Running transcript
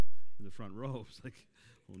the front row. It's like,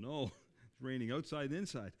 oh no, it's raining outside and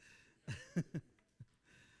inside.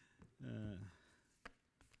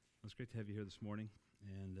 It's great to have you here this morning.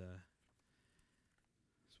 And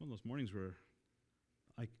it's one of those mornings where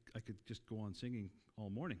I could just go on singing all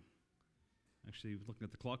morning. Actually, looking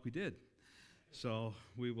at the clock, we did. So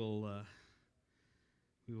we will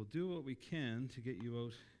do what we can to get you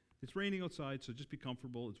out. It's raining outside, so just be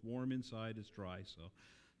comfortable. It's warm inside. It's dry.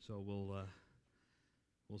 So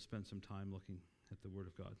we'll spend some time looking at the Word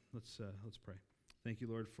of God. Let's pray. Thank you,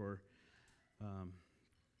 Lord, for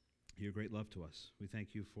your great love to us. We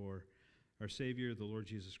thank you for our Savior, the Lord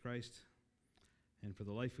Jesus Christ, and for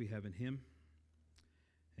the life we have in Him.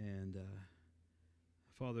 And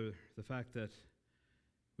Father, the fact that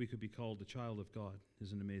we could be called a child of God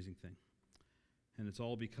is an amazing thing. And it's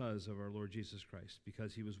all because of our Lord Jesus Christ,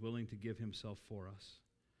 because He was willing to give Himself for us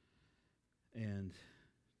and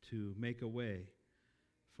to make a way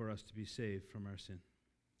for us to be saved from our sin.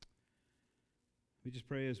 We just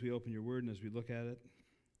pray as we open your word and as we look at it,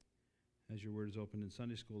 as your word is opened in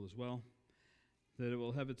Sunday school as well, that it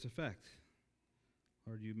will have its effect.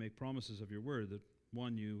 Lord, you make promises of your word that,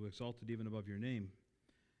 one, you exalted even above your name.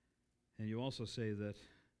 And you also say that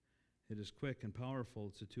it is quick and powerful.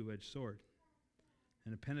 It's a two-edged sword.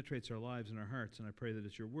 And it penetrates our lives and our hearts. And I pray that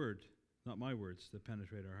it's your word, not my words, that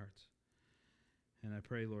penetrate our hearts. And I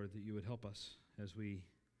pray, Lord, that you would help us as we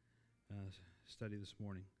study this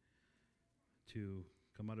morning to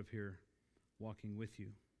come out of here walking with you.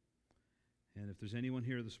 And if there's anyone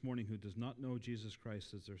here this morning who does not know Jesus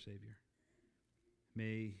Christ as their Savior,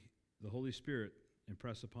 may the Holy Spirit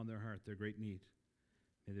impress upon their heart their great need.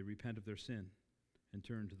 May they repent of their sin and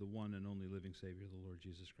turn to the one and only living Savior, the Lord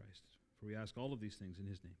Jesus Christ. For we ask all of these things in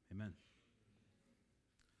His name. Amen.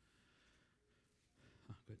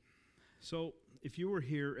 Good. So if you were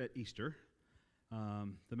here at Easter,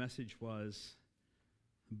 the message was,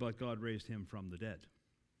 but God raised Him from the dead.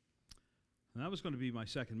 And that was going to be my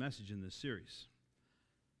second message in this series.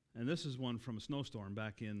 And this is one from a snowstorm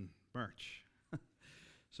back in March.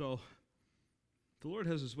 So the Lord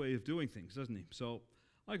has His way of doing things, doesn't He? So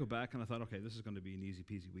I go back and I thought, okay, this is going to be an easy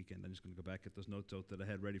peasy weekend. I'm just going to go back, get those notes out that I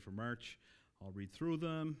had ready for March. I'll read through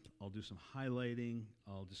them. I'll do some highlighting.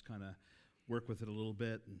 I'll just kind of work with it a little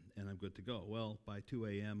bit, and I'm good to go. Well, by 2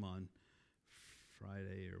 a.m. on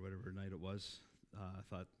Friday or whatever night it was, I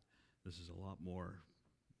thought this is a lot more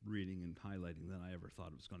reading and highlighting than I ever thought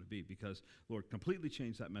it was going to be, because Lord completely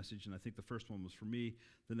changed that message, and I think the first one was for me.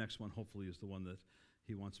 The next one hopefully is the one that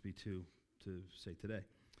He wants me to say today.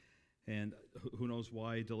 And who knows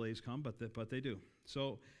why delays come, but they do.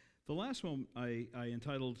 So the last one I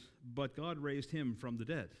entitled, But God Raised Him from the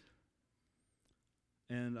Dead.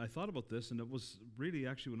 And I thought about this, and it was really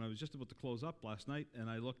actually when I was just about to close up last night, and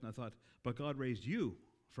I looked and I thought, but God raised you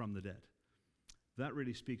from the dead. That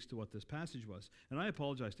really speaks to what this passage was. And I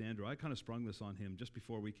apologize to Andrew. I kind of sprung this on him just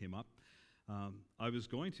before we came up. I was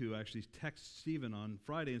going to actually text Stephen on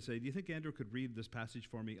Friday and say, do you think Andrew could read this passage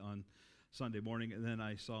for me on Sunday morning? And then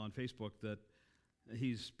I saw on Facebook that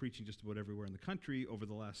he's preaching just about everywhere in the country over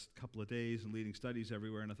the last couple of days and leading studies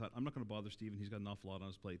everywhere. And I thought, I'm not going to bother Stephen. He's got an awful lot on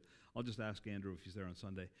his plate. I'll just ask Andrew if he's there on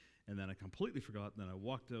Sunday. And then I completely forgot. And then I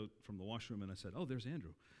walked out from the washroom and I said, oh, there's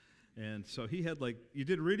Andrew. And so he had you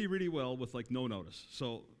did really, really well with no notice.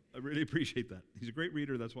 So I really appreciate that. He's a great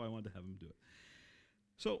reader. That's why I wanted to have him do it.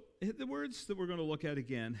 So the words that we're going to look at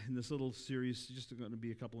again in this little series, just going to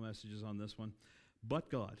be a couple of messages on this one. But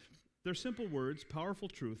God. They're simple words, powerful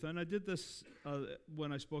truth. And I did this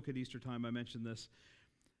when I spoke at Easter time. I mentioned this.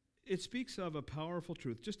 It speaks of a powerful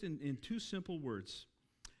truth, just in two simple words.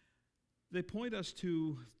 They point us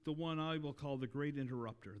to the one I will call the great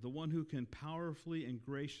interrupter, the one who can powerfully and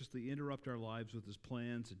graciously interrupt our lives with His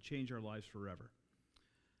plans and change our lives forever.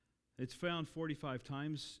 It's found 45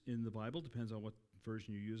 times in the Bible, depends on what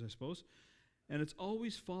version you use, I suppose. And it's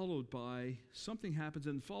always followed by something happens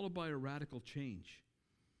and followed by a radical change.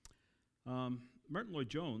 Martin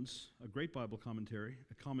Lloyd-Jones, a great Bible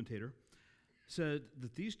commentator, said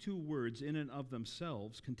that these two words in and of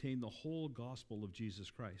themselves contain the whole gospel of Jesus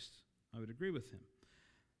Christ. I would agree with him.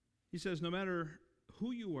 He says, no matter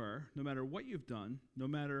who you are, no matter what you've done, no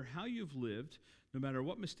matter how you've lived, no matter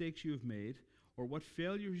what mistakes you have made, or what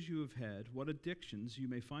failures you have had, what addictions you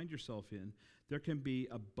may find yourself in, there can be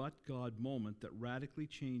a but God moment that radically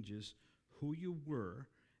changes who you were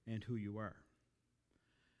and who you are.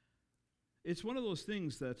 It's one of those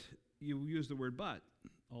things that you use the word but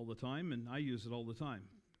all the time, and I use it all the time.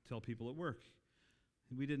 Tell people at work,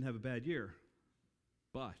 we didn't have a bad year,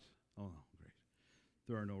 but, oh no, great.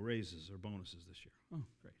 There are no raises or bonuses this year. Oh,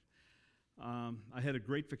 great. I had a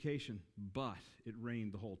great vacation, but it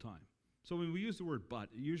rained the whole time. So when we use the word but,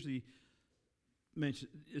 it usually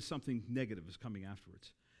is something negative is coming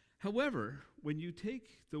afterwards. However, when you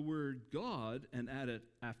take the word God and add it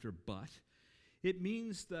after but, it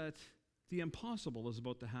means that the impossible is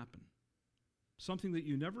about to happen. Something that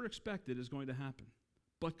you never expected is going to happen,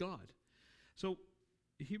 but God. So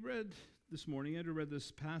Andrew read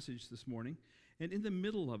this passage this morning, and in the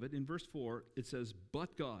middle of it, in verse 4, it says,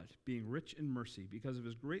 "But God, being rich in mercy, because of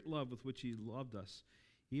his great love with which he loved us,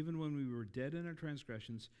 even when we were dead in our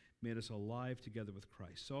transgressions, made us alive together with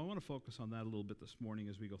Christ." So I want to focus on that a little bit this morning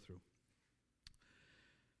as we go through.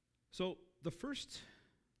 So the first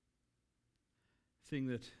thing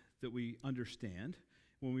that we understand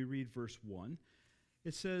when we read verse 1,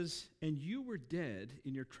 it says, "And you were dead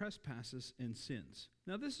in your trespasses and sins."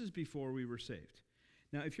 Now this is before we were saved.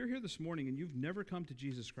 Now if you're here this morning and you've never come to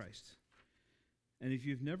Jesus Christ, and if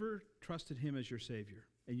you've never trusted him as your Savior,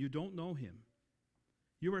 and you don't know him,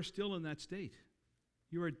 you are still in that state.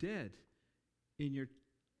 You are dead in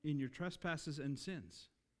your trespasses and sins.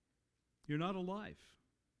 You're not alive.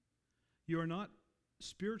 You are not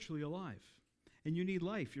spiritually alive. And you need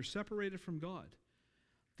life. You're separated from God.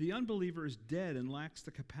 The unbeliever is dead and lacks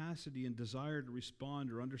the capacity and desire to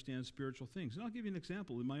respond or understand spiritual things. And I'll give you an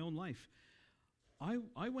example in my own life.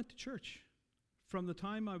 I went to church from the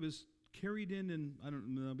time I was carried in, and I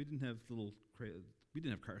don't know, we didn't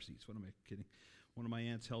have car seats. What am I kidding? One of my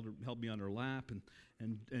aunts held me on her lap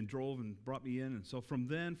and drove and brought me in. And so from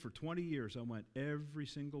then, for 20 years, I went every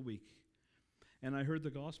single week. And I heard the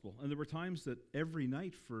gospel. And there were times that every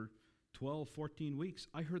night for 12, 14 weeks,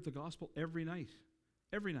 I heard the gospel every night.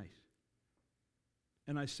 Every night.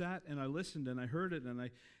 And I sat and I listened and I heard it,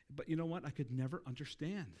 but you know what? I could never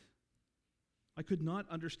understand. I could not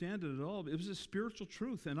understand it at all. It was a spiritual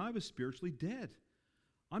truth, and I was spiritually dead.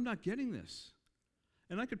 I'm not getting this.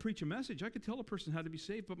 And I could preach a message. I could tell a person how to be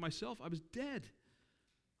saved, but myself, I was dead.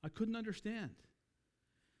 I couldn't understand.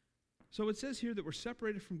 So it says here that we're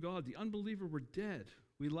separated from God. The unbeliever, we're dead.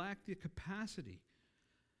 We lack the capacity.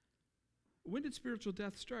 When did spiritual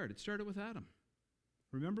death start? It started with Adam.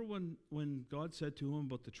 Remember when God said to him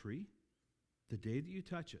about the tree? "The day that you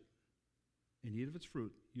touch it and eat of its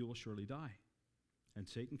fruit, you will surely die." And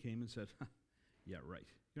Satan came and said, "Yeah, right.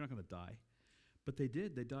 You're not going to die." But they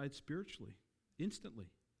did. They died spiritually,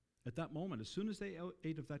 instantly, at that moment. As soon as they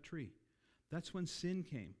ate of that tree, that's when sin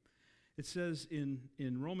came. It says in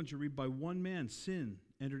Romans, you read, "By one man sin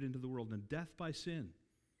entered into the world, and death by sin.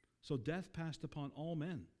 So death passed upon all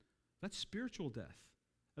men." That's spiritual death,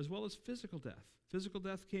 as well as physical death. Physical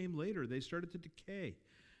death came later. They started to decay,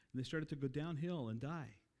 and they started to go downhill and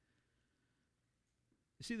die.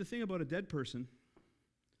 You see, the thing about a dead person,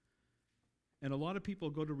 and a lot of people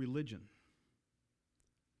go to religion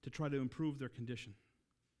to try to improve their condition.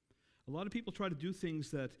 A lot of people try to do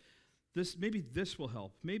things that maybe this will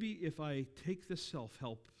help. Maybe if I take this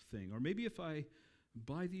self-help thing, or maybe if I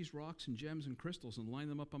buy these rocks and gems and crystals and line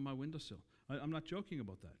them up on my windowsill. I'm not joking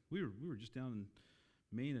about that. We were just down in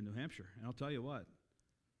Maine and New Hampshire, and I'll tell you what,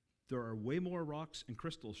 there are way more rocks and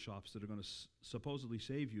crystal shops that are going to supposedly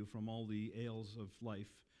save you from all the ails of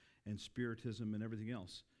life and spiritism and everything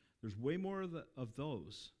else. There's way more of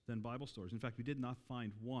those than Bible stores. In fact, we did not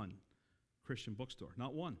find one Christian bookstore.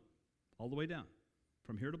 Not one. All the way down.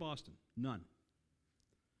 From here to Boston. None.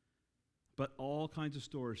 But all kinds of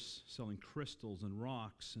stores selling crystals and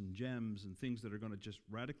rocks and gems and things that are going to just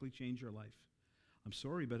radically change your life. I'm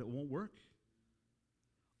sorry, but it won't work.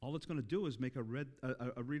 All it's going to do is make a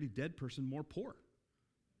really dead person more poor.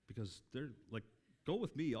 Because they're like, "Go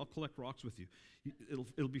with me, I'll collect rocks with you.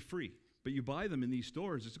 It'll be free." But you buy them in these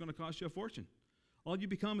stores, it's going to cost you a fortune. All you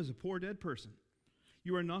become is a poor dead person.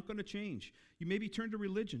 You are not going to change. You maybe turn to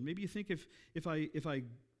religion. Maybe you think if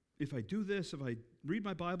I do this, if I read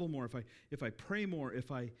my Bible more, if I pray more,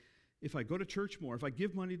 if I go to church more, if I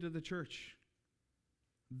give money to the church,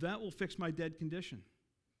 that will fix my dead condition.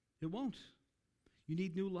 It won't. You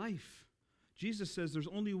need new life. Jesus says there's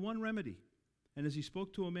only one remedy. And as he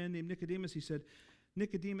spoke to a man named Nicodemus, he said,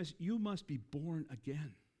 "Nicodemus, you must be born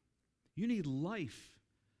again. You need life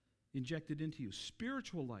injected into you,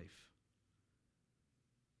 spiritual life.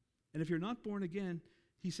 And if you're not born again,"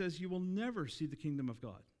 he says, "you will never see the kingdom of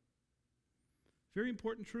God." Very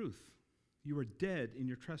important truth. You are dead in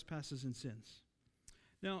your trespasses and sins.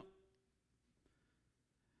 Now,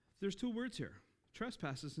 there's two words here,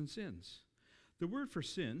 trespasses and sins. The word for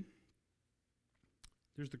sin,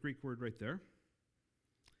 there's the Greek word right there,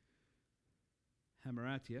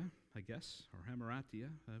 hamartia, I guess, or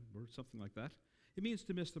hamaratia, or something like that. It means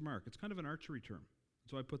to miss the mark. It's kind of an archery term.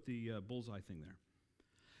 So I put the bullseye thing there.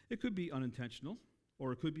 It could be unintentional,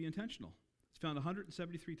 or it could be intentional. It's found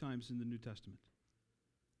 173 times in the New Testament.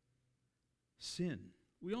 Sin.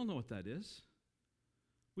 We all know what that is.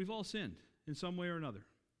 We've all sinned in some way or another.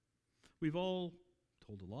 We've all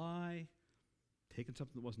told a lie, taken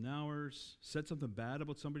something that wasn't ours, said something bad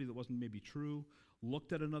about somebody that wasn't maybe true,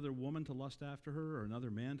 looked at another woman to lust after her or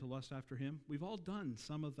another man to lust after him. We've all done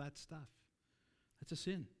some of that stuff. That's a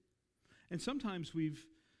sin. And sometimes we've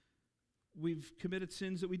committed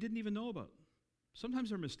sins that we didn't even know about. Sometimes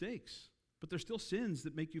they're mistakes, but they're still sins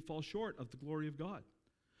that make you fall short of the glory of God.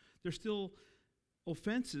 They're still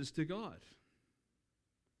offenses to God.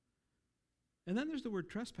 And then there's the word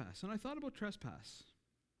trespass. And I thought about trespass.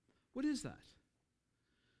 What is that?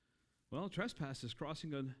 Well, trespass is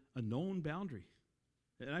crossing a known boundary.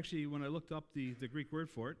 And actually, when I looked up the Greek word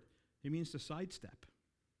for it, it means to sidestep.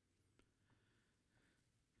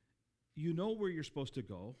 You know where you're supposed to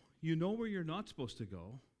go. You know where you're not supposed to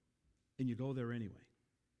go. And you go there anyway.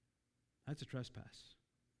 That's a trespass.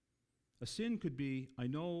 A sin could be, I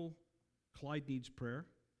know Clyde needs prayer,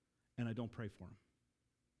 and I don't pray for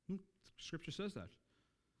him. Scripture says that.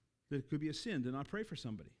 That it could be a sin to not pray for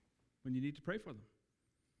somebody when you need to pray for them.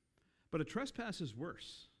 But a trespass is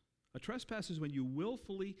worse. A trespass is when you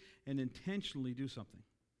willfully and intentionally do something.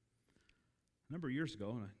 A number of years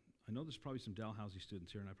ago, and I know there's probably some Dalhousie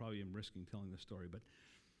students here, and I probably am risking telling this story, but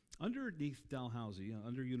underneath Dalhousie,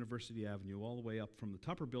 under University Avenue, all the way up from the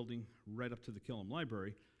Tupper Building right up to the Killam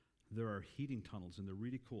Library, there are heating tunnels, and they're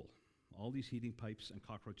really cool. All these heating pipes and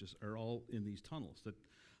cockroaches are all in these tunnels that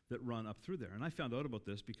run up through there. And I found out about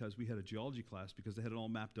this because we had a geology class because they had it all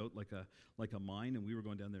mapped out like a mine, and we were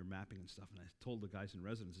going down there mapping and stuff. And I told the guys in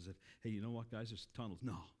residence, I said, "Hey, you know what, guys? There's tunnels."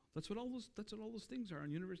 No, that's what all those things are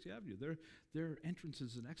on University Avenue. They're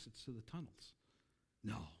entrances and exits to the tunnels.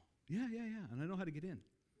 No, yeah, and I know how to get in.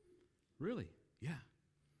 Really, yeah.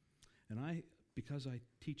 And because I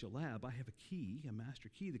teach a lab, I have a key, a master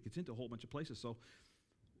key that gets into a whole bunch of places. So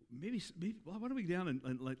maybe well, why don't we go down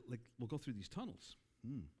and we'll go through these tunnels.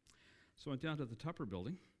 So I went down to the Tupper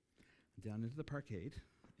Building, down into the parkade,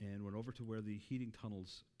 and went over to where the heating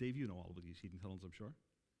tunnels, Dave, you know all of these heating tunnels, I'm sure.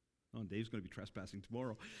 Oh, and Dave's going to be trespassing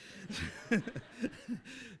tomorrow.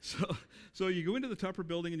 So you go into the Tupper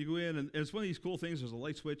Building, and you go in, and it's one of these cool things. There's a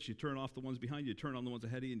light switch. You turn off the ones behind you, turn on the ones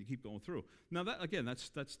ahead of you, and you keep going through. Now, that's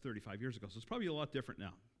 35 years ago, so it's probably a lot different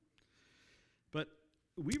now. But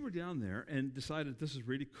we were down there and decided this is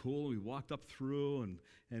really cool. We walked up through,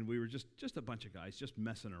 and we were just a bunch of guys just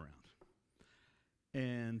messing around.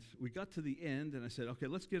 And we got to the end, and I said, okay,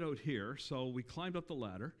 let's get out here. So we climbed up the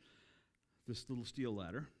ladder, this little steel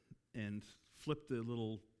ladder, and flipped the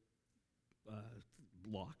little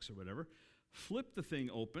locks or whatever, flipped the thing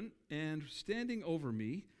open, and standing over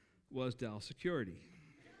me was Dal Security.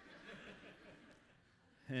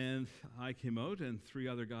 And I came out, and 3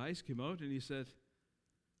 other guys came out, and he said,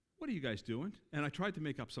 "What are you guys doing?" And I tried to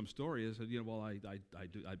make up some story. I said, well,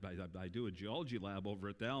 I do a geology lab over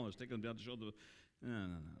at Dal, and I was taking them down to show the... No.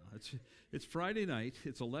 It's Friday night.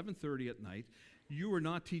 It's 11:30 at night. You were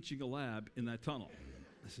not teaching a lab in that tunnel.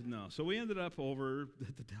 I said, no. So we ended up over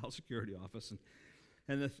at the Dal security office,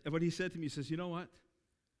 and what he said to me, he says, "You know what?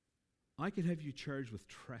 I could have you charged with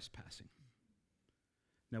trespassing."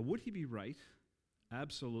 Now, would he be right?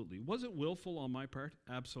 Absolutely. Was it willful on my part?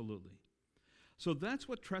 Absolutely. So that's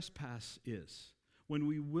what trespass is. When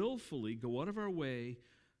we willfully go out of our way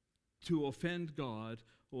to offend God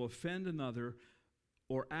or offend another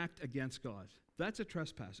or act against God. That's a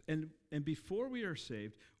trespass. And before we are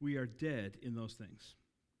saved, we are dead in those things.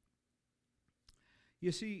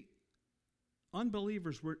 You see,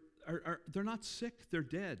 unbelievers they're not sick, they're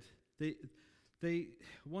dead.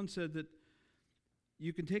 One said that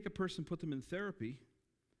you can take a person, put them in therapy,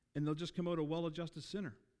 and they'll just come out a well-adjusted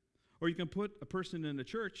sinner. Or you can put a person in a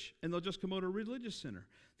church, and they'll just come out a religious sinner.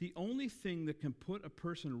 The only thing that can put a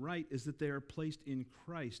person right is that they are placed in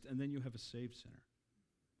Christ, and then you have a saved sinner.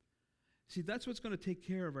 See, that's what's going to take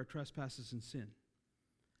care of our trespasses and sin.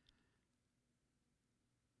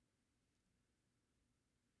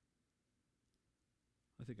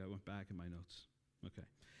 I think I went back in my notes. Okay.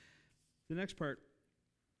 The next part,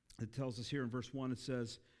 it tells us here in verse 1, it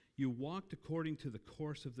says, "You walked according to the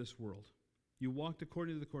course of this world." You walked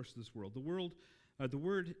according to the course of this world. The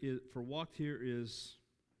word for walked here is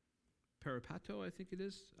peripato, I think it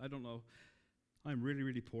is. I don't know. I'm really,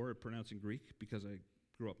 really poor at pronouncing Greek because I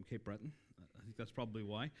grew up in Cape Breton. I think that's probably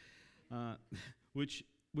why. Which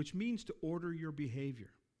means to order your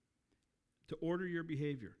behavior. To order your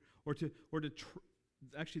behavior.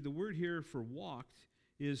 Actually, the word here for walked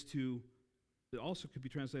is it also could be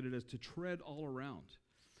translated as to tread all around.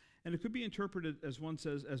 And it could be interpreted, as one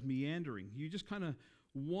says, as meandering. You just kind of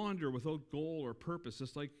wander without goal or purpose.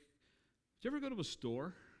 It's like, do you ever go to a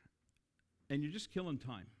store and you're just killing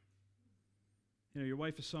time? You know, your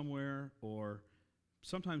wife is somewhere, or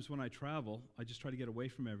sometimes when I travel, I just try to get away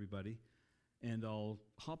from everybody, and I'll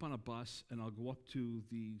hop on a bus and I'll go up to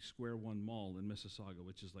the Square One Mall in Mississauga,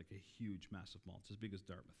 which is like a huge, massive mall. It's as big as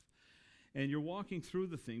Dartmouth. And you're walking through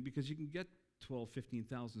the thing because you can get 12,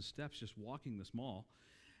 15,000 steps just walking this mall.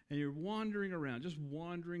 And you're wandering around, just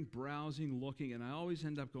wandering, browsing, looking, and I always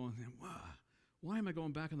end up going, wow, why am I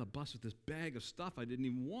going back on the bus with this bag of stuff I didn't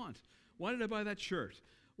even want? Why did I buy that shirt?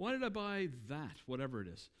 Why did I buy that, whatever it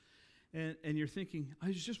is? And you're thinking, I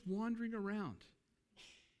was just wandering around.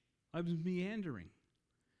 I was meandering.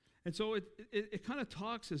 And so it kind of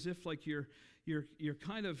talks as if like you're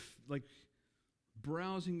kind of like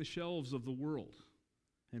browsing the shelves of the world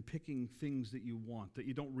and picking things that you want, that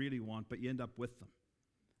you don't really want, but you end up with them.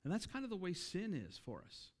 And that's kind of the way sin is for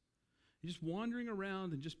us. You're just wandering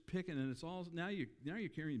around and just picking, and it's all, now you're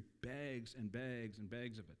carrying bags and bags and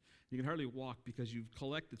bags of it. You can hardly walk because you've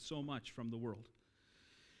collected so much from the world.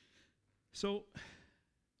 So,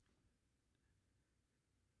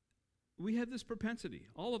 we have this propensity,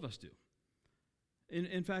 all of us do.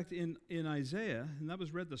 In fact, in Isaiah, and that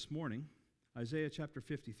was read this morning, Isaiah chapter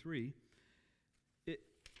 53,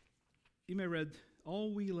 you may have read,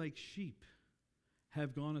 all we like sheep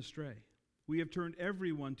have gone astray. We have turned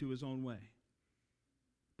everyone to his own way.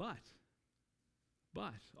 But,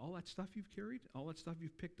 all that stuff you've carried, all that stuff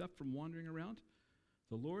you've picked up from wandering around,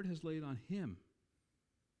 the Lord has laid on him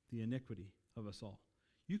the iniquity of us all.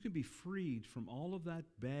 You can be freed from all of that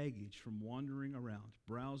baggage from wandering around,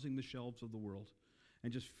 browsing the shelves of the world,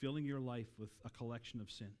 and just filling your life with a collection of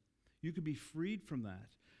sin. You can be freed from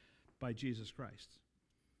that by Jesus Christ.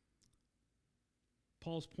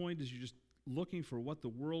 Paul's point is you're just looking for what the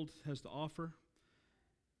world has to offer.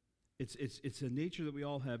 It's a nature that we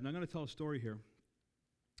all have. And I'm going to tell a story here.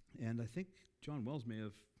 And I think John Wells may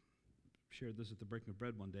have shared this at the Breaking of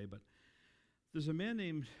Bread one day, but there's a man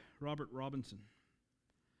named Robert Robinson.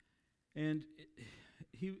 And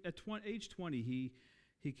he, at age 20,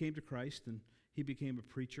 he came to Christ, and he became a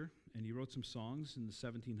preacher, and he wrote some songs in the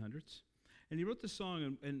 1700s. And he wrote this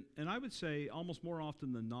song, and I would say almost more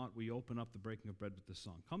often than not, we open up the Breaking of Bread with this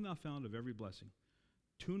song. Come thou fount of every blessing,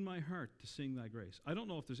 tune my heart to sing thy grace. I don't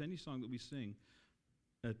know if there's any song that we sing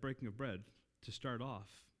at Breaking of Bread to start off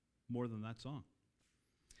more than that song.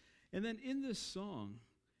 And then in this song,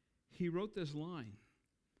 he wrote this line,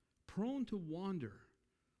 prone to wander,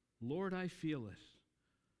 Lord, I feel it,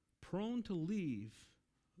 prone to leave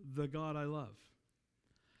the God I love.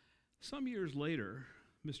 Some years later,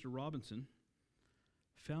 Mr. Robinson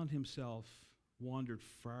found himself wandered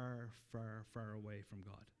far, far, far away from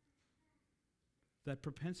God. That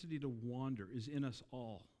propensity to wander is in us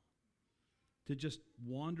all, to just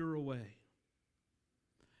wander away.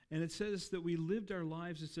 And it says that we lived our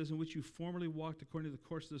lives, it says, in which you formerly walked according to the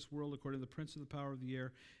course of this world, according to the prince of the power of the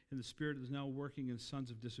air, and the spirit that is now working in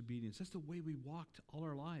sons of disobedience. That's the way we walked all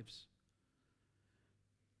our lives.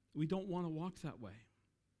 We don't want to walk that way.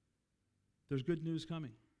 There's good news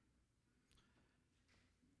coming.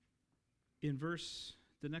 In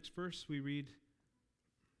the next verse we read,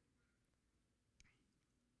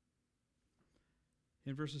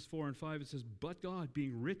 in verses 4 and 5, it says, but God,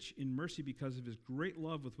 being rich in mercy because of his great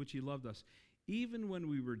love with which he loved us, even when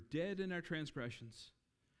we were dead in our transgressions,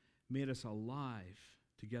 made us alive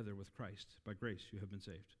together with Christ. By grace you have been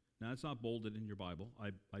saved. Now, it's not bolded in your Bible.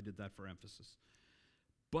 I did that for emphasis.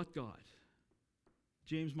 But God.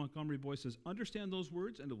 James Montgomery Boyce says, understand those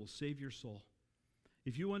words and it will save your soul.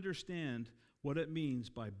 If you understand what it means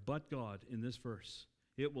by but God in this verse,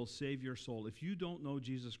 it will save your soul. If you don't know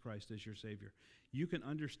Jesus Christ as your Savior, you can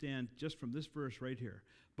understand just from this verse right here.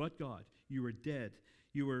 But God, you were dead.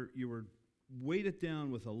 You were weighted down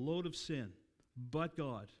with a load of sin. But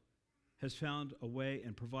God has found a way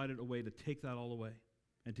and provided a way to take that all away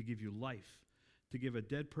and to give you life, to give a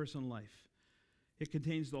dead person life. It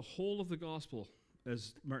contains the whole of the gospel,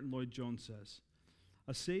 as Martin Lloyd-Jones says.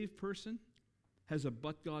 A saved person has a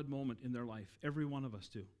but God moment in their life. Every one of us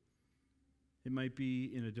do. It might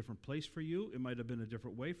be in a different place for you. It might have been a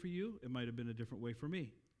different way for you. It might have been a different way for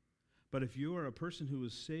me. But if you are a person who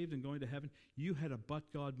is saved and going to heaven, you had a but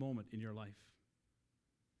God moment in your life.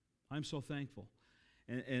 I'm so thankful.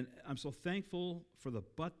 And I'm so thankful for the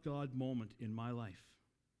but God moment in my life.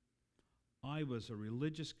 I was a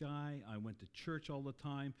religious guy. I went to church all the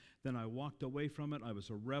time. Then I walked away from it. I was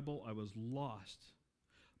a rebel. I was lost.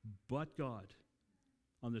 But God,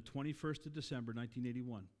 on the 21st of December,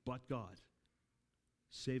 1981, but God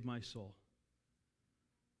saved my soul.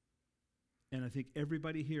 And I think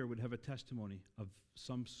everybody here would have a testimony of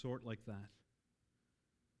some sort like that.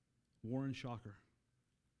 Warren Shocker.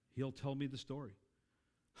 He'll tell me the story.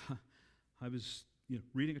 I was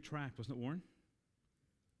reading a tract, wasn't it, Warren?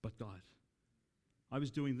 But God. I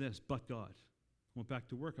was doing this, but God. I went back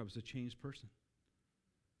to work. I was a changed person.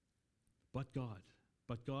 But God.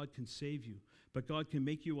 But God can save you. But God can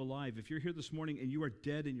make you alive. If you're here this morning and you are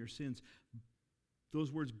dead in your sins,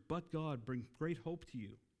 those words, but God, bring great hope to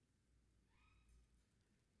you.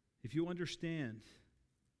 If you understand,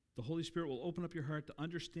 the Holy Spirit will open up your heart to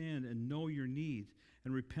understand and know your need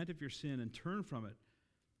and repent of your sin and turn from it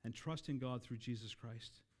and trust in God through Jesus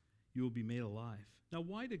Christ. You will be made alive. Now,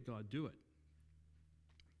 why did God do it?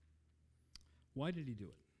 Why did he do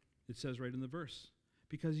it? It says right in the verse,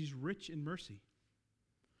 because he's rich in mercy.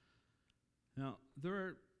 Now,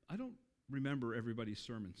 I don't remember everybody's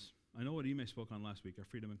sermons. I know what Ime spoke on last week, our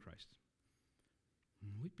freedom in Christ.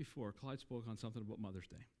 The week before, Clyde spoke on something about Mother's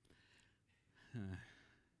Day.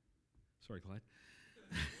 Sorry, Clyde.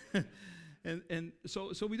 and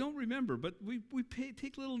so we don't remember, but we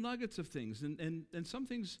take little nuggets of things, and some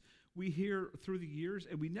things we hear through the years,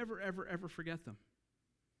 and we never, ever, ever forget them.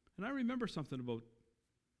 And I remember something about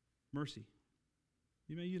mercy.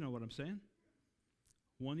 You know what I'm saying.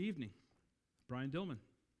 One evening, Brian Dillman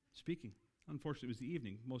speaking. Unfortunately, it was the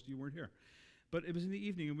evening. Most of you weren't here. But it was in the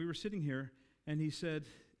evening, and we were sitting here, and he said,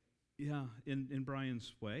 in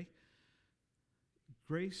Brian's way,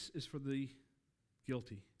 grace is for the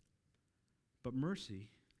guilty, but mercy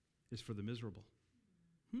is for the miserable.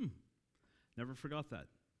 Never forgot that.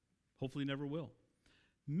 Hopefully never will.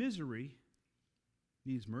 Misery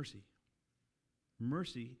needs mercy.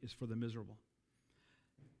 Mercy is for the miserable.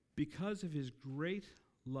 Because of his great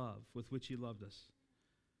love with which he loved us,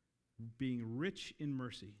 being rich in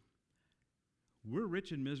mercy, we're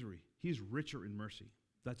rich in misery. He's richer in mercy.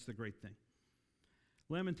 That's the great thing.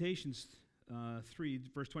 Lamentations 3,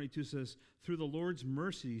 verse 22 says, through the Lord's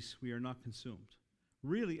mercies we are not consumed.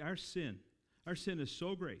 Really, our sin is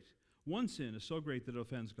so great. One sin is so great that it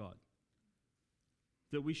offends God,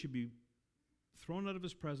 that we should be thrown out of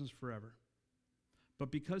his presence forever. But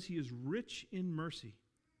because he is rich in mercy,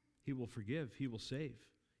 he will forgive, he will save,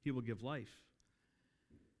 he will give life.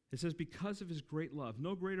 It says, because of his great love,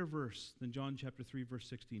 no greater verse than John chapter 3, verse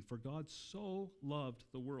 16. For God so loved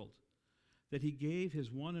the world that he gave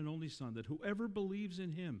his one and only Son, that whoever believes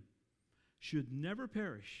in him should never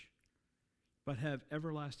perish, but have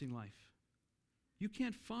everlasting life. You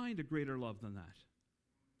can't find a greater love than that.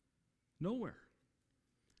 Nowhere.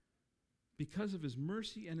 Because of his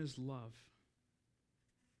mercy and his love.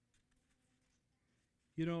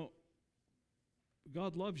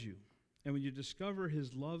 God loves you. And when you discover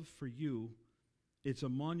his love for you, it's a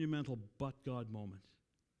monumental but God moment.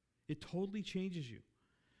 It totally changes you.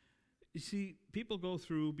 You see, people go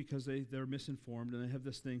through because they're misinformed and they have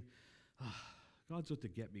this thing, God's out to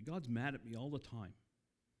get me. God's mad at me all the time.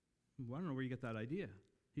 Well, I don't know where you get that idea.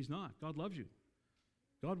 He's not. God loves you.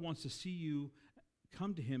 God wants to see you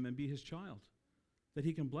come to him and be his child, that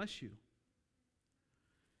he can bless you.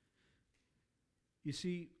 You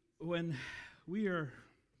see, when we are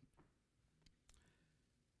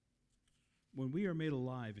made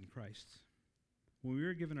alive in Christ, when we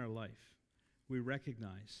are given our life, we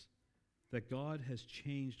recognize that God has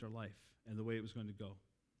changed our life and the way it was going to go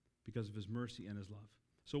because of his mercy and his love.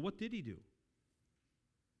 So what did he do?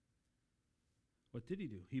 What did he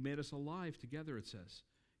do? He made us alive together, it says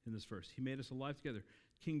in this verse. He made us alive together.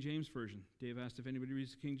 King James Version. Dave asked if anybody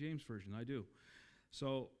reads the King James Version. I do.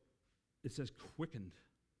 So it says quickened.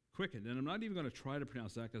 Quickened. And I'm not even going to try to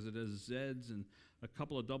pronounce that because it has Z's and a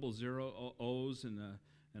couple of double zero O's and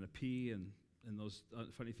a P and those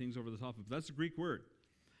funny things over the top of it. That's a Greek word.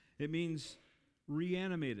 It means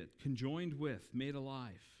reanimated, conjoined with, made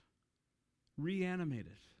alive.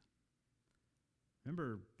 Reanimated.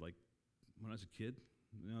 Remember, like, when I was a kid,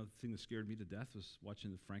 the thing that scared me to death was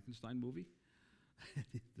watching the Frankenstein movie.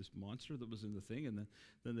 This monster that was in the thing, and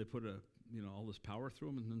then they put all this power through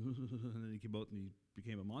him, and then he came out and he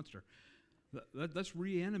became a monster. That's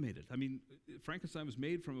reanimated. I mean, Frankenstein was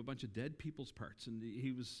made from a bunch of dead people's parts, and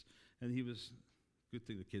he was. Good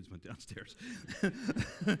thing the kids went downstairs.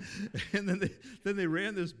 And then they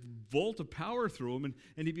ran this bolt of power through him,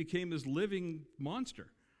 and he became this living monster.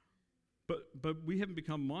 But we haven't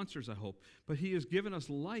become monsters, I hope. But he has given us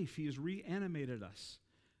life. He has reanimated us.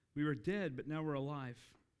 We were dead, but now we're alive.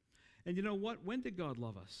 And you know what? When did God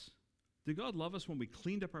love us? Did God love us when we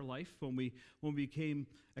cleaned up our life, when we became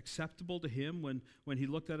acceptable to him, when he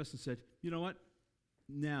looked at us and said, you know what?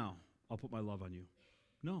 Now I'll put my love on you.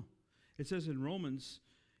 No. It says in Romans,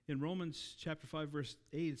 In Romans chapter 5, verse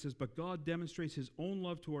 8, it says, "But God demonstrates his own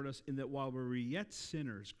love toward us in that while we were yet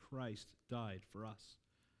sinners, Christ died for us."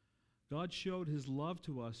 God showed his love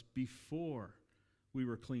to us before we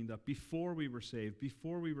were cleaned up, before we were saved,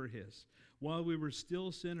 before we were his. While we were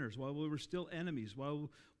still sinners, while we were still enemies,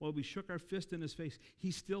 while we shook our fist in his face,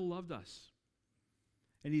 he still loved us.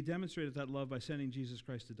 And he demonstrated that love by sending Jesus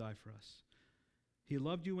Christ to die for us. He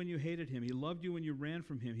loved you when you hated him. He loved you when you ran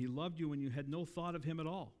from him. He loved you when you had no thought of him at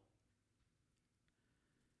all.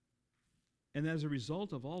 And as a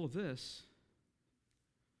result of all of this,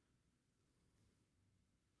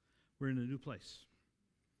 we're in a new place.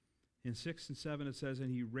 In 6 and 7 it says,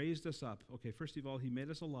 "And he raised us up." Okay, first of all, he made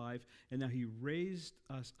us alive, and now he raised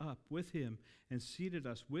us up with him and seated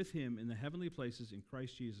us with him in the heavenly places in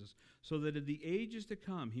Christ Jesus, so that in the ages to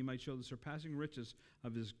come he might show the surpassing riches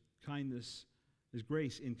of his kindness, his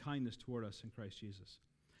grace in kindness toward us in Christ Jesus.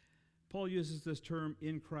 Paul uses this term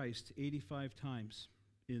 "in Christ" 85 times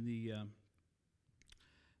in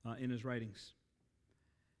his writings.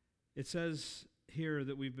 It says here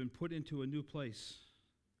that we've been put into a new place.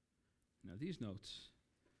 Now, these notes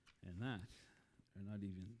and that are not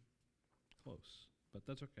even close, but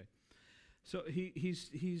that's okay. So he's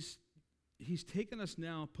taken us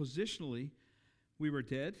now positionally. We were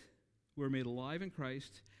dead. We were made alive in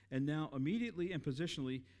Christ. And now, immediately and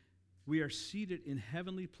positionally, we are seated in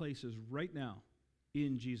heavenly places right now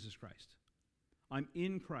in Jesus Christ. I'm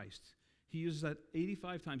in Christ. He uses that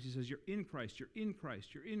 85 times. He says, "You're in Christ, you're in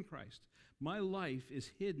Christ, you're in Christ." My life is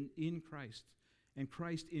hidden in Christ and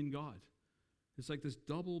Christ in God. It's like this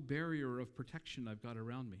double barrier of protection I've got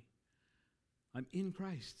around me. I'm in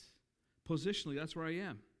Christ. Positionally, that's where I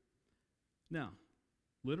am. Now,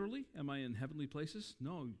 literally, am I in heavenly places?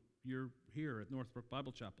 No, you're here at Northbrook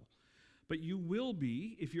Bible Chapel. But you will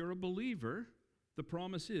be, if you're a believer, the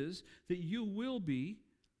promise is that you will be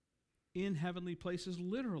in heavenly places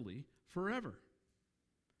literally forever.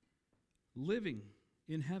 Living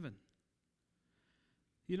in heaven.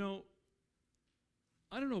 You know,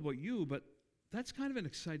 I don't know about you, but that's kind of an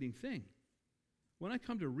exciting thing. When I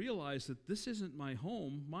come to realize that this isn't my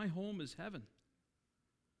home is heaven.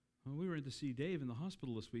 Well, we were in to see Dave in the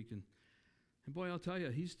hospital this week, and boy, I'll tell you,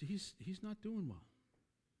 he's not doing well.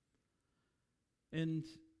 And,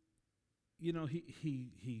 you know,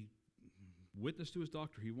 he witnessed to his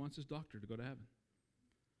doctor. He wants his doctor to go to heaven.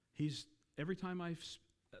 Every time I've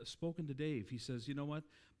spoken to Dave, he says, "You know what?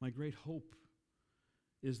 My great hope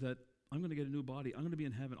is that I'm going to get a new body. I'm going to be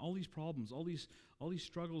in heaven. All these problems, all these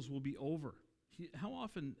struggles will be over." How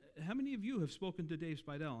many of you have spoken to Dave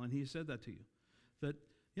Spidell and he said that to you? That,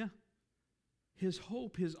 yeah, his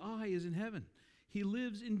hope, his eye is in heaven. He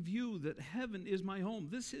lives in view that heaven is my home.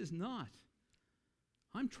 This is not.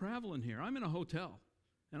 I'm traveling here. I'm in a hotel,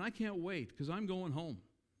 and I can't wait because I'm going home.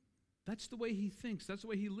 That's the way he thinks. That's the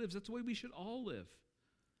way he lives. That's the way we should all live.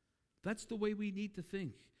 That's the way we need to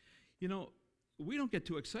think. You know, we don't get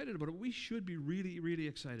too excited about it. We should be really, really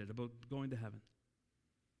excited about going to heaven.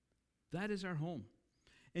 That is our home.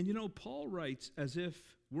 And you know, Paul writes as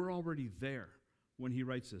if we're already there when he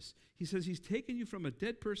writes this. He says he's taken you from a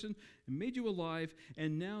dead person and made you alive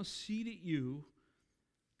and now seated you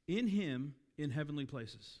in him in heavenly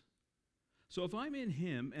places. So if I'm in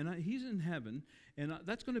him and he's in heaven, and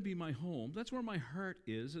that's going to be my home, that's where my heart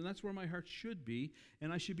is, and that's where my heart should be,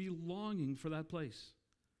 and I should be longing for that place.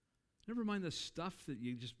 Never mind the stuff that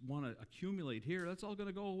you just want to accumulate here. That's all going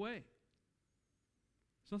to go away.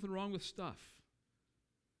 There's nothing wrong with stuff.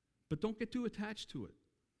 But don't get too attached to it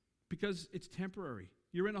because it's temporary.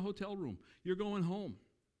 You're in a hotel room. You're going home.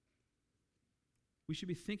 We should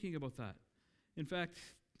be thinking about that. In fact,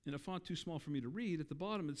 in a font too small for me to read, at the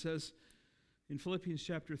bottom it says, in Philippians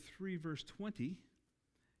chapter 3, verse 20,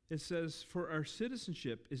 it says, "For our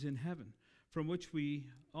citizenship is in heaven, from which we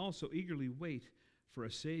also eagerly wait for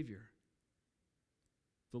a Savior,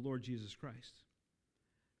 the Lord Jesus Christ."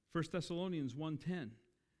 1 Thessalonians 1:10,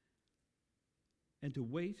 "And to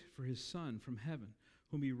wait for his Son from heaven,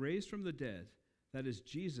 whom he raised from the dead, that is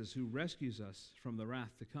Jesus, who rescues us from the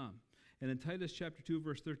wrath to come." And in Titus chapter 2,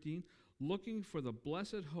 verse 13, "Looking for the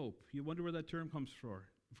blessed hope." You wonder where that term comes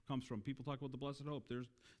from. People talk about the blessed hope.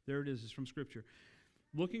 There it is. It's from Scripture.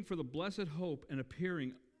 "Looking for the blessed hope and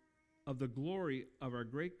appearing of the glory of our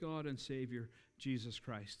great God and Savior, Jesus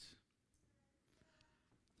Christ."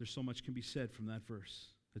 There's so much can be said from that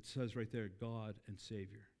verse. It says right there, God and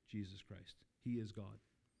Savior, Jesus Christ. He is God.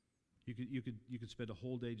 You could spend a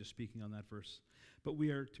whole day just speaking on that verse. But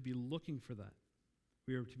we are to be looking for that.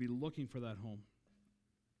 We are to be looking for that home.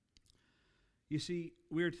 You see,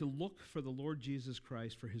 we are to look for the Lord Jesus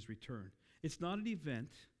Christ for his return. It's not an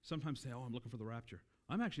event. Sometimes say, "Oh, I'm looking for the rapture.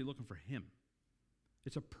 I'm actually looking for him.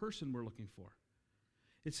 It's a person we're looking for.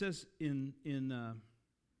 It says in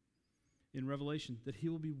Revelation that he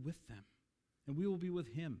will be with them, and we will be with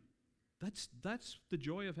him. That's the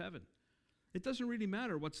joy of heaven. It doesn't really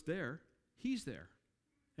matter what's there. He's there,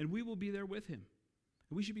 and we will be there with him.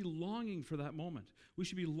 And we should be longing for that moment. We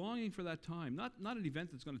should be longing for that time, not an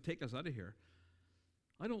event that's going to take us out of here.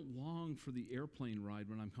 I don't long for the airplane ride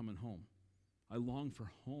when I'm coming home. I long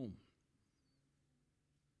for home.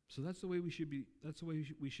 So that's the way we should be. That's the way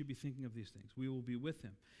we should be thinking of these things. We will be with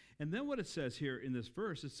him. And then what it says here in this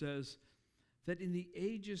verse, it says that in the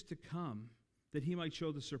ages to come, that he might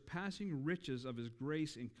show the surpassing riches of his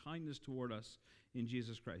grace and kindness toward us in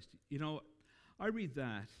Jesus Christ. You know, I read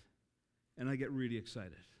that and I get really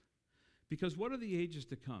excited. Because what are the ages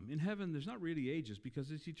to come? In heaven, there's not really ages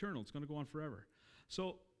because it's eternal. It's going to go on forever.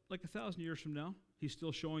 So, like 1,000 years from now, he's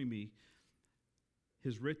still showing me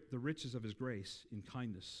the riches of his grace in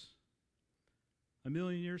kindness.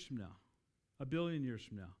 1,000,000 years from now, 1,000,000,000 years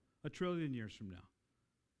from now, 1,000,000,000,000 years from now,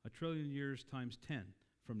 1,000,000,000,000 years times 10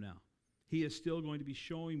 from now. He is still going to be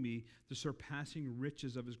showing me the surpassing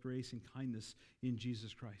riches of his grace and kindness in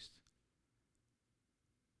Jesus Christ.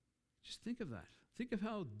 Just think of that. Think of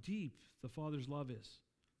how deep the Father's love is.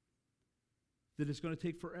 That it's going to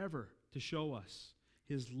take forever to show us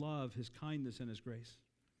his love, his kindness, and his grace.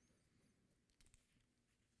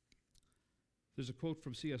 There's a quote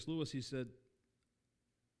from C.S. Lewis. He said,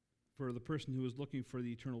 for the person who is looking for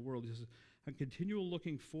the eternal world, he says, a continual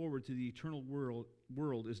looking forward to the eternal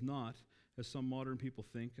world is not, as some modern people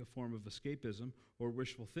think, a form of escapism or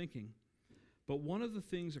wishful thinking, but one of the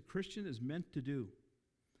things a Christian is meant to do.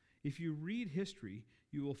 If you read history,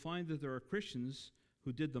 you will find that there are Christians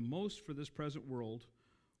who did the most for this present world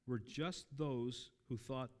were just those who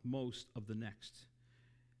thought most of the next.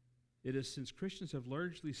 It is since Christians have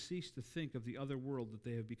largely ceased to think of the other world that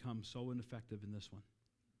they have become so ineffective in this one.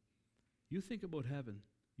 You think about heaven,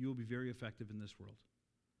 you will be very effective in this world.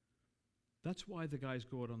 That's why the guys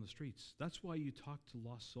go out on the streets. That's why you talk to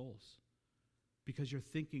lost souls, because you're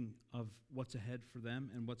thinking of what's ahead for them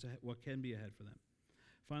and what can be ahead for them.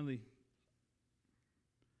 Finally,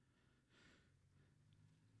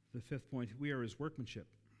 the fifth point, we are his workmanship.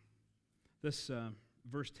 This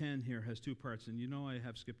verse 10 here has two parts, and you know I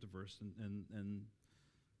have skipped a verse, and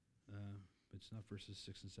it's not verses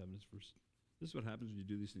 6 and 7. This is what happens when you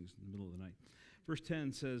do these things in the middle of the night. Verse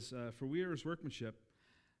 10 says, for we are his workmanship,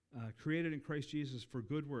 created in Christ Jesus for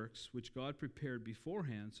good works, which God prepared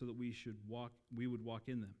beforehand so that we would walk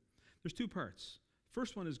in them. There's two parts.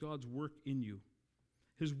 First one is God's work in you,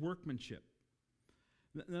 his workmanship.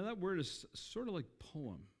 Now that word is sort of like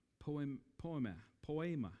poema.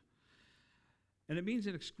 And it means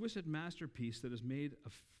an exquisite masterpiece that is made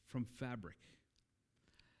from fabric.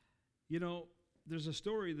 You know, there's a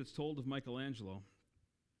story that's told of Michelangelo.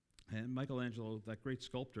 And Michelangelo, that great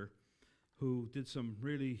sculptor, who did some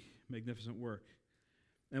really magnificent work.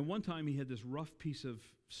 And one time he had this rough piece of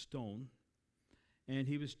stone, and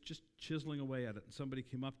he was just chiseling away at it. And somebody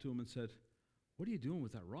came up to him and said, "What are you doing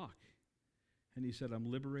with that rock?" And he said,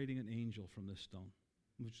 "I'm liberating an angel from this stone,"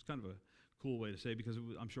 which is kind of a cool way to say it, because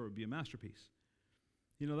I'm sure it would be a masterpiece.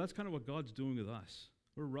 You know, that's kind of what God's doing with us.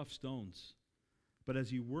 We're rough stones. But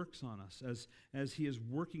as he works on us, as he is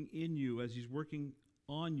working in you, as he's working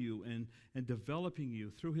on you and developing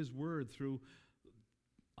you through his word, through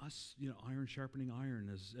us, you know, iron sharpening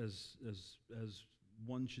iron, as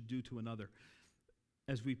one should do to another,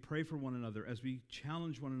 as we pray for one another, as we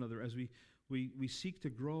challenge one another, as we seek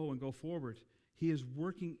to grow and go forward, he is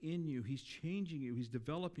working in you, he's changing you, he's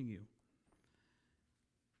developing you.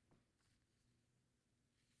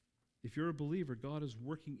 If you're a believer, God is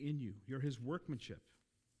working in you. You're his workmanship.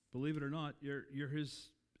 Believe it or not, you're his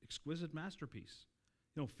exquisite masterpiece.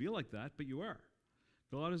 You don't feel like that, but you are.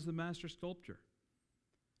 God is the master sculptor.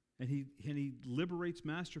 And he liberates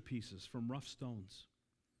masterpieces from rough stones.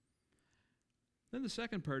 Then the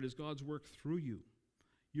second part is God's work through you.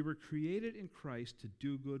 You were created in Christ to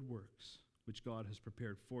do good works, which God has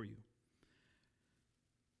prepared for you.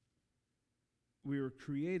 We were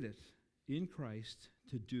created in Christ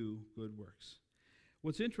to do good works.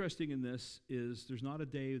 What's interesting in this is there's not a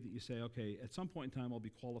day that you say, okay, at some point in time I'll be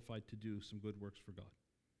qualified to do some good works for God.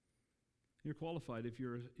 You're qualified if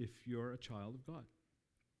you're a child of God.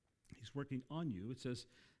 He's working on you. It says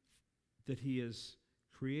that he has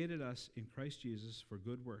created us in Christ Jesus for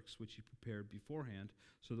good works, which he prepared beforehand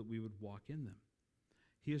so that we would walk in them.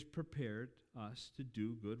 He has prepared us to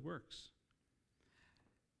do good works.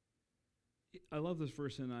 I love this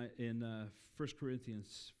verse in 1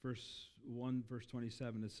 Corinthians, verse 1, verse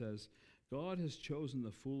 27. It says, God has chosen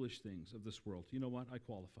the foolish things of this world. You know what? I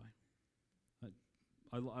qualify.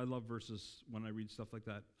 I love verses when I read stuff like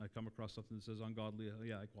that. I come across something that says ungodly.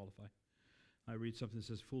 Yeah, I qualify. I read something that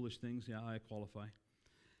says foolish things. Yeah, I qualify.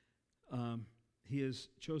 He has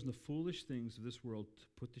chosen the foolish things of this world to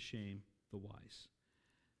put to shame the wise.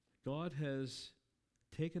 God has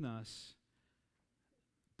taken us,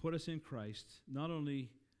 put us in Christ, not only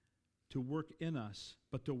to work in us,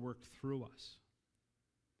 but to work through us.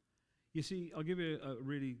 You see, I'll give you a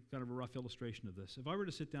really kind of a rough illustration of this. If I were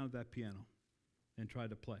to sit down at that piano and try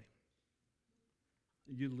to play,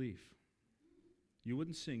 you'd leave. You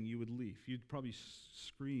wouldn't sing, you would leave. You'd probably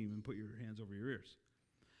scream and put your hands over your ears.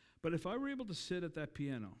 But if I were able to sit at that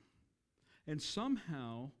piano and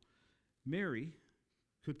somehow Mary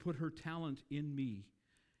could put her talent in me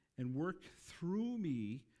and work through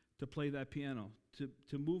me to play that piano,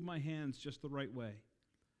 to move my hands just the right way,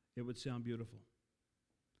 it would sound beautiful.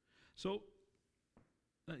 So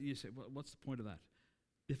you say, well, what's the point of that?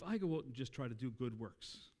 If I go out and just try to do good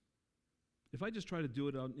works, if I just try to do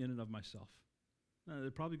it in and of myself,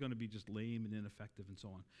 they're probably going to be just lame and ineffective and so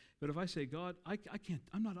on. But if I say, God, I can't,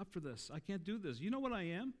 I'm not up for this. I can't do this. You know what I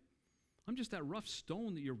am? I'm just that rough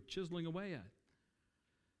stone that you're chiseling away at.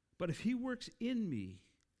 But if he works in me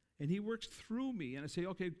and he works through me, and I say,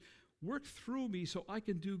 okay, work through me so I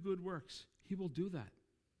can do good works, he will do that.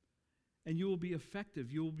 And you will be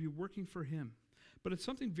effective. You will be working for him. But it's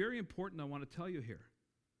something very important I want to tell you here.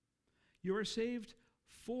 You are saved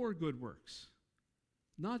for good works,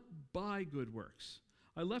 not by good works.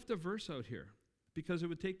 I left a verse out here because it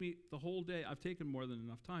would take me the whole day. I've taken more than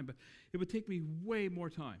enough time, but it would take me way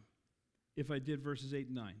more time if I did verses 8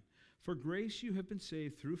 and 9. For grace you have been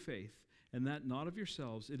saved through faith, and that not of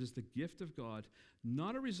yourselves. It is the gift of God,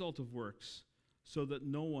 not a result of works, so that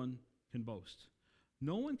no one can boast.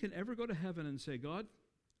 No one can ever go to heaven and say, God,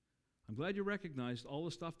 I'm glad you recognized all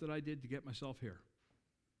the stuff that I did to get myself here.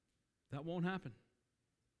 That won't happen.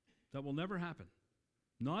 That will never happen.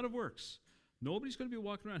 Not of works. Nobody's going to be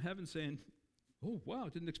walking around heaven saying, oh, wow,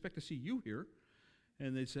 didn't expect to see you here.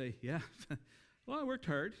 And they'd say, yeah, well, I worked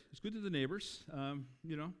hard. It's good to the neighbors.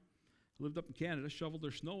 Lived up in Canada, shoveled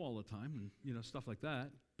their snow all the time, and, stuff like that.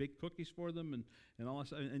 Baked cookies for them and all that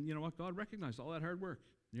stuff. And you know what? God recognized all that hard work.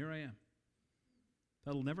 And here I am.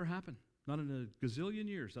 That'll never happen. Not in a gazillion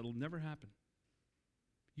years. That'll never happen.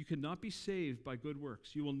 You cannot be saved by good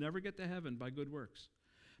works. You will never get to heaven by good works.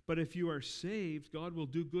 But if you are saved, God will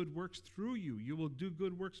do good works through you. You will do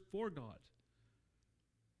good works for God.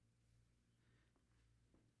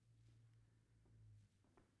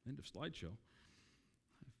 End of slideshow.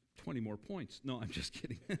 20 more points. No, I'm just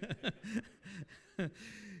kidding.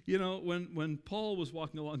 When Paul was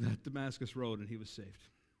walking along that Damascus road and he was saved,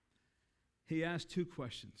 he asked two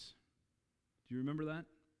questions. Do you remember that?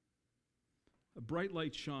 A bright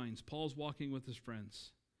light shines. Paul's walking with his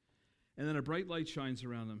friends. And then a bright light shines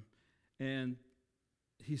around him. And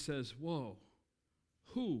he says, whoa,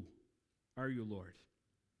 who are you, Lord?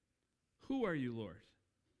 Who are you, Lord?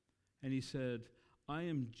 And he said, I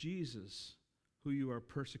am Jesus, who you are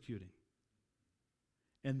persecuting.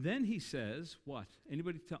 And then he says, what?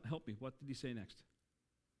 Anybody help me. What did he say next?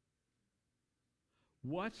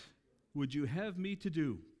 What would you have me to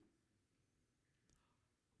do?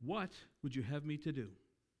 What would you have me to do?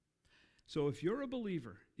 So if you're a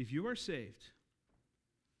believer, if you are saved,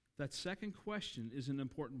 that second question is an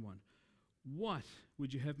important one. What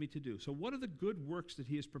would you have me to do? So what are the good works that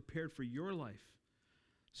he has prepared for your life?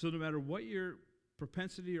 So no matter what your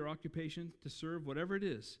propensity or occupation to serve, whatever it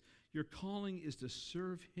is, your calling is to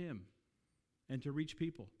serve him and to reach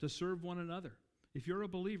people, to serve one another. If you're a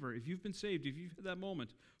believer, if you've been saved, if you've had that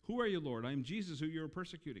moment, who are you, Lord? I am Jesus who you're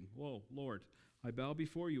persecuting. Whoa, Lord, I bow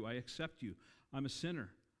before you. I accept you. I'm a sinner.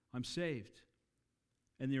 I'm saved.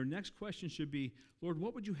 And your next question should be, Lord,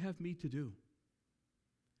 what would you have me to do?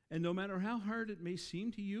 And no matter how hard it may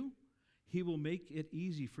seem to you, he will make it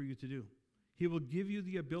easy for you to do. He will give you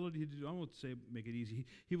the ability to do. I won't say make it easy.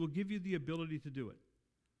 He will give you the ability to do it.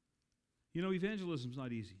 Evangelism's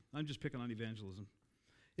not easy. I'm just picking on evangelism.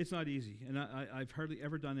 It's not easy, and I've hardly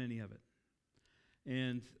ever done any of it.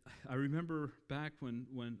 And I remember back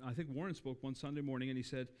when I think Warren spoke one Sunday morning, and he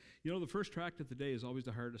said, the first tract of the day is always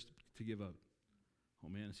the hardest to give out. Oh,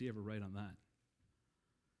 man, is he ever right on that?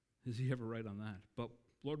 Is he ever right on that? But,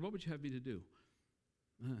 Lord, what would you have me to do?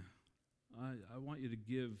 I want you to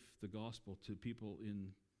give the gospel to people in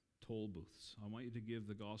toll booths. I want you to give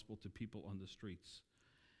the gospel to people on the streets.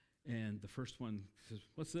 And the first one says,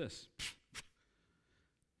 what's this?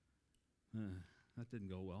 That didn't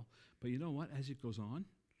go well. But you know what? As it goes on,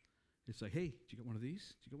 it's like, hey, did you get one of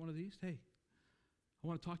these? Did you get one of these? Hey, I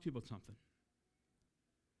want to talk to you about something.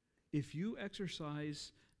 If you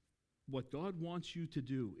exercise what God wants you to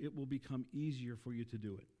do, it will become easier for you to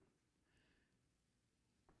do it.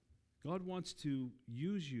 God wants to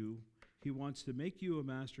use you. He wants to make you a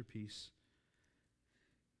masterpiece.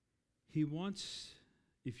 He wants,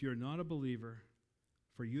 if you're not a believer,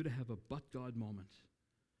 for you to have a but God moment,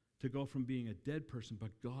 to go from being a dead person, but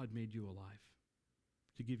God made you alive,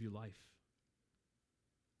 to give you life.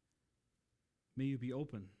 May you be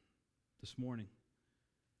open this morning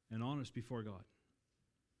and honest before God.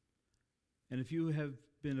 And if you have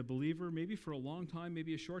been a believer, maybe for a long time,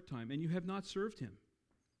 maybe a short time, and you have not served him,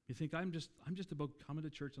 you think, I'm just about coming to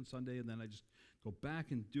church on Sunday, and then I just go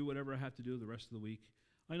back and do whatever I have to do the rest of the week.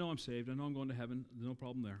 I know I'm saved. I know I'm going to heaven. There's no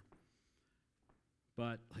problem there.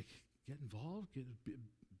 But, get involved,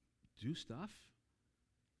 do stuff.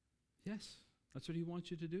 Yes, that's what he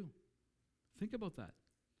wants you to do. Think about that.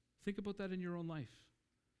 Think about that in your own life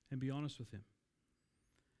and be honest with him.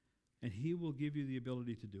 And he will give you the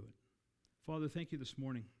ability to do it. Father, thank you this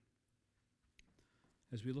morning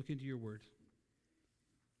as we look into your word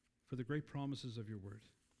for the great promises of your word.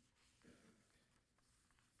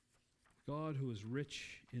 God, who is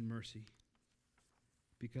rich in mercy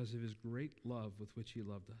because of his great love with which he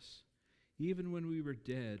loved us, even when we were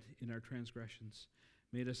dead in our transgressions,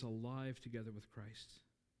 made us alive together with Christ.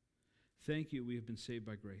 Thank you, we have been saved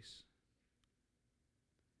by grace.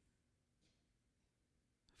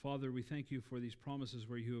 Father, we thank you for these promises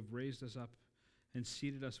where you have raised us up and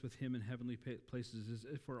seated us with him in heavenly places as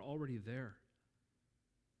if we're already there.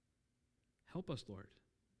 Help us, Lord,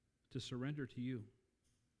 to surrender to you,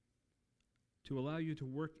 to allow you to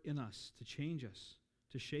work in us, to change us,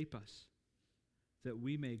 to shape us, that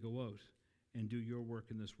we may go out and do your work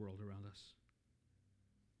in this world around us.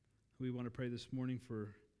 We want to pray this morning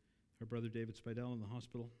for our brother David Spidell in the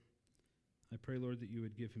hospital. I pray, Lord, that you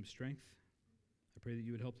would give him strength. I pray that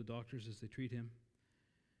you would help the doctors as they treat him.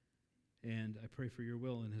 And I pray for your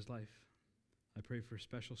will in his life. I pray for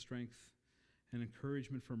special strength and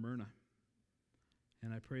encouragement for Myrna.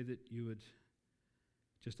 And I pray that you would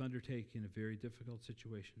just undertake in a very difficult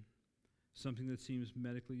situation, something that seems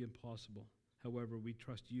medically impossible. However, we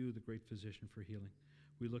trust you, the great physician, for healing.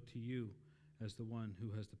 We look to you as the one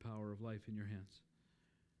who has the power of life in your hands.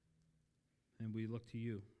 And we look to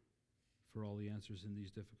you for all the answers in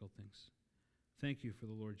these difficult things. Thank you for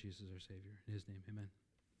the Lord Jesus, our Savior. In his name, amen.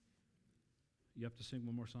 You have to sing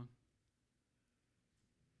one more song?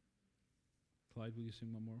 Clyde, will you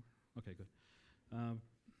sing one more? Okay, good. We'll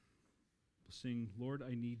sing, Lord,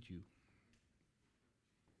 I Need You.